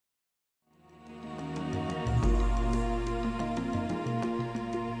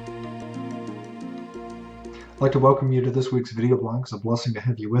I'd like to welcome you to this week's video blog. It's a blessing to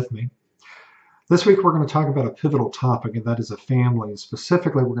have you with me. This week we're going to talk about a pivotal topic, and that is a family. And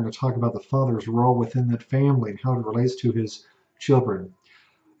specifically, we're going to talk about the father's role within that family and how it relates to his children.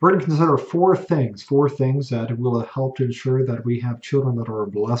 We're going to consider four things that will help to ensure that we have children that are a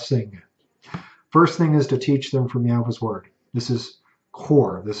blessing. First thing is to teach them from Yahweh's Word. This is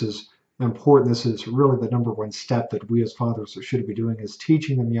core. This is important. This is really the number one step that we as fathers should be doing, is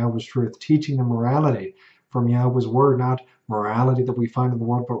teaching them Yahweh's truth, teaching them morality from Yahweh's Word, not morality that we find in the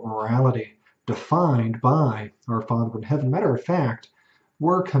world, but morality defined by our Father in heaven. Matter of fact,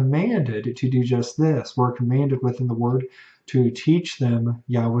 we're commanded to do just this. We're commanded within the Word to teach them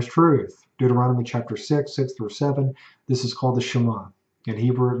Yahweh's truth. Deuteronomy chapter 6 through 7, this is called the Shema. In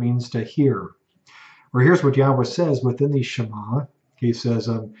Hebrew, it means to hear. Or here's what Yahweh says within the Shema. He says,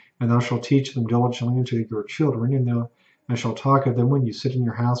 and thou shalt teach them diligently unto your children, and thou shalt talk of them when you sit in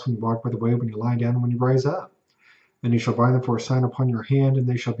your house, when you walk by the way, when you lie down, and when you rise up. And you shall bind them for a sign upon your hand, and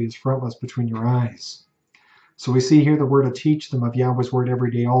they shall be as frontlets between your eyes. So we see here that we're to teach them of Yahweh's Word every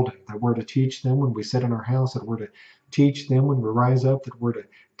day, all day. That we're to teach them when we sit in our house, that we're to teach them when we rise up, that we're to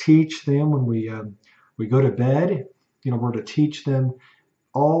teach them when we go to bed. We're to teach them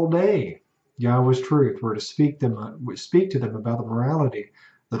all day Yahweh's truth. We're to speak to them about the morality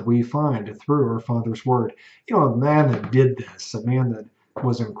that we find through our Father's Word. A man that did this, a man that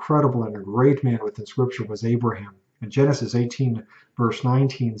was incredible and a great man within Scripture, was Abraham. And Genesis 18 verse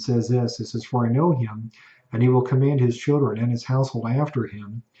 19 says this. It says, "For I know him, and he will command his children and his household after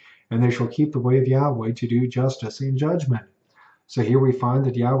him, and they shall keep the way of Yahweh to do justice and judgment." So here we find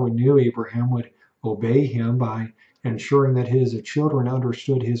that Yahweh knew Abraham would obey him by ensuring that his children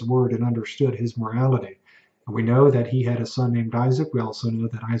understood his word and understood his morality. And we know that he had a son named Isaac. We also know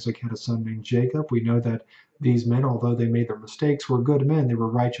that Isaac had a son named Jacob. We know that these men, although they made their mistakes, were good men. They were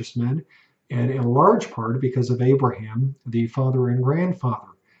righteous men. And in large part because of Abraham, the father and grandfather,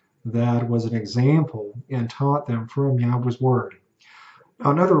 that was an example and taught them from Yahweh's Word.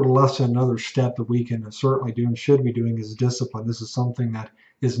 Now, another lesson, another step that we can certainly do and should be doing is discipline. This is something that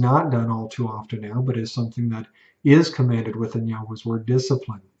is not done all too often now, but is something that is commanded within Yahweh's Word,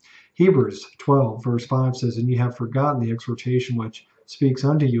 discipline. Hebrews 12 verse 5 says, "And ye have forgotten the exhortation which speaks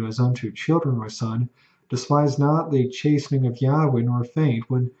unto you as unto children, my son. Despise not the chastening of Yahweh, nor faint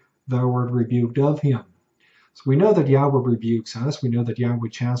when thou art rebuked of him." So we know that Yahweh rebukes us. We know that Yahweh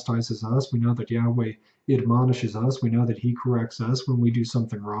chastises us. We know that Yahweh admonishes us. We know that he corrects us when we do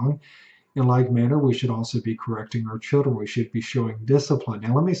something wrong. In like manner, we should also be correcting our children. We should be showing discipline.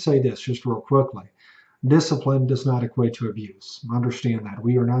 Now, let me say this just real quickly. Discipline does not equate to abuse. Understand that.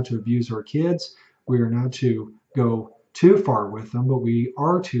 We are not to abuse our kids. We are not to go too far with them, but we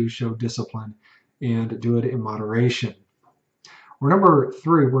are to show discipline and do it in moderation. Or number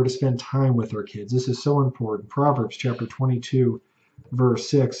 3, we're to spend time with our kids. This is so important. Proverbs chapter 22, verse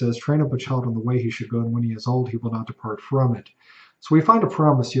 6 says, "Train up a child in the way he should go, and when he is old, he will not depart from it." So we find a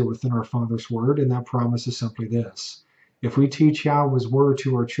promise here within our Father's Word, and that promise is simply this. If we teach Yahweh's Word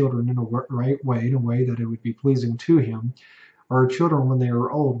to our children in a right way, in a way that it would be pleasing to him, our children, when they are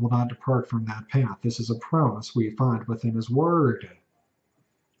old, will not depart from that path. This is a promise we find within his Word.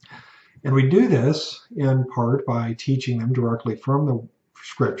 And we do this in part by teaching them directly from the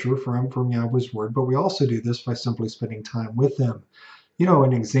Scripture, from Yahweh's Word, but we also do this by simply spending time with them.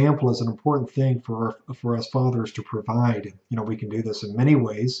 An example is an important thing for us fathers to provide. We can do this in many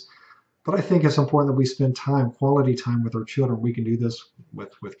ways, but I think it's important that we spend time, quality time with our children. We can do this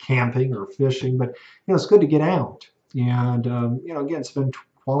with camping or fishing, but it's good to get out and again, spend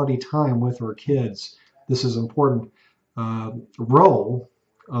quality time with our kids. This is an important role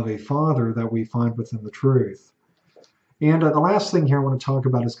of a father that we find within the truth. And the last thing here I want to talk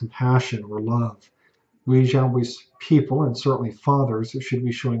about is compassion or love. We as Yahweh's people, and certainly fathers, should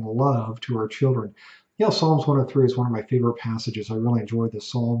be showing love to our children. Psalms 103 is one of my favorite passages. I really enjoy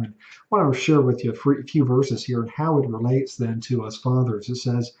this psalm, and I want to share with you a few verses here and how it relates then to us fathers. It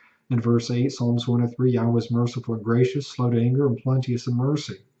says in verse 8, Psalms 103, "Yahweh is merciful and gracious, slow to anger, and plenteous in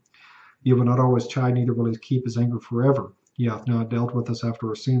mercy. He will not always chide, neither will he keep his anger forever. He hath not dealt with us after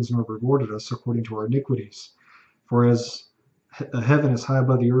our sins, nor rewarded us according to our iniquities. For as the heaven is high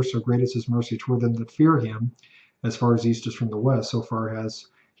above the earth, so great is his mercy toward them that fear him. As far as east is from the west, so far has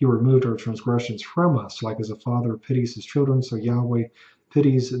he removed our transgressions from us. Like as a father pities his children, so Yahweh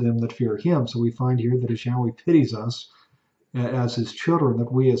pities them that fear him." So we find here that as Yahweh pities us as his children,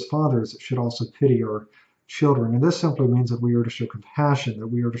 that we as fathers should also pity our children. And this simply means that we are to show compassion, that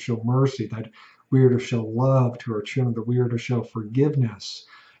we are to show mercy, that we are to show love to our children, that we are to show forgiveness.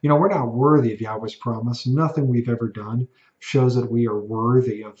 You know, we're not worthy of Yahweh's promise. Nothing we've ever done shows that we are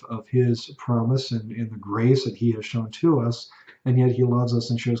worthy of his promise and the grace that he has shown to us, and yet he loves us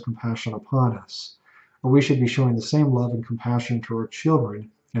and shows compassion upon us. Or we should be showing the same love and compassion to our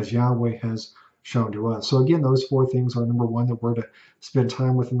children as Yahweh has shown to us. So again, those four things are: number one, that we're to spend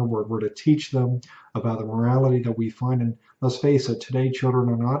time within the Word. We're to teach them about the morality that we find. And let's face it, today children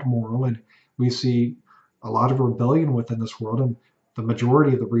are not moral, and we see a lot of rebellion within this world. And the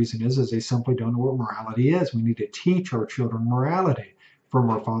majority of the reason is they simply don't know what morality is. We need to teach our children morality from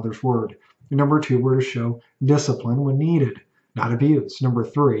our Father's Word. And number two, we're to show discipline when needed, not abuse. Number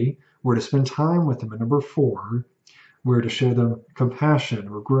three, we're to spend time with them. And number four, we're to show them compassion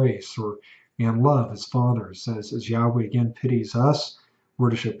or grace and love as fathers. As Yahweh again pities us,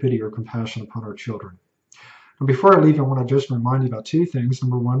 we're to show pity or compassion upon our children. And before I leave, I want to just remind you about two things.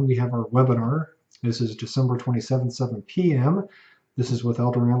 Number one, we have our webinar. This is December 27th, 7 p.m. This is with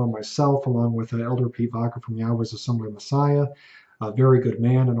Elder Allen and myself, along with Elder Pete Vaca from Yahweh's Assembly of Messiah, a very good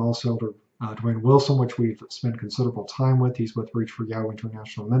man, and also Elder Dwayne Wilson, which we've spent considerable time with. He's with Reach for Yahweh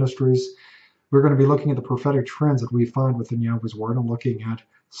International Ministries. We're going to be looking at the prophetic trends that we find within Yahweh's Word and looking at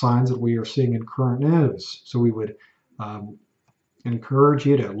signs that we are seeing in current news. So we would encourage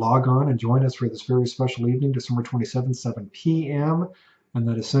you to log on and join us for this very special evening, December 27th, 7 p.m. And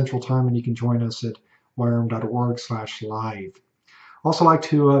that is Central Time, and you can join us at yrm.org/live. Also like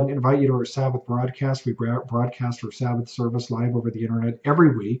to invite you to our Sabbath broadcast. We broadcast our Sabbath service live over the internet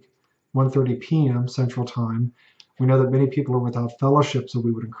every week, 1:30 p.m. Central Time. We know that many people are without fellowship, so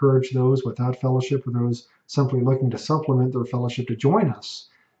we would encourage those without fellowship or those simply looking to supplement their fellowship to join us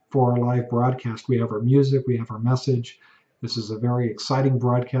for our live broadcast. We have our music, we have our message. This is a very exciting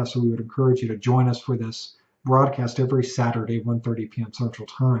broadcast, so we would encourage you to join us for this broadcast every Saturday, 1:30 p.m. Central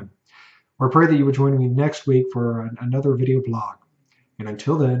Time. I pray that you would join me next week for another video blog. And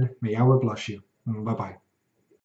until then, may Yahweh bless you. Bye-bye.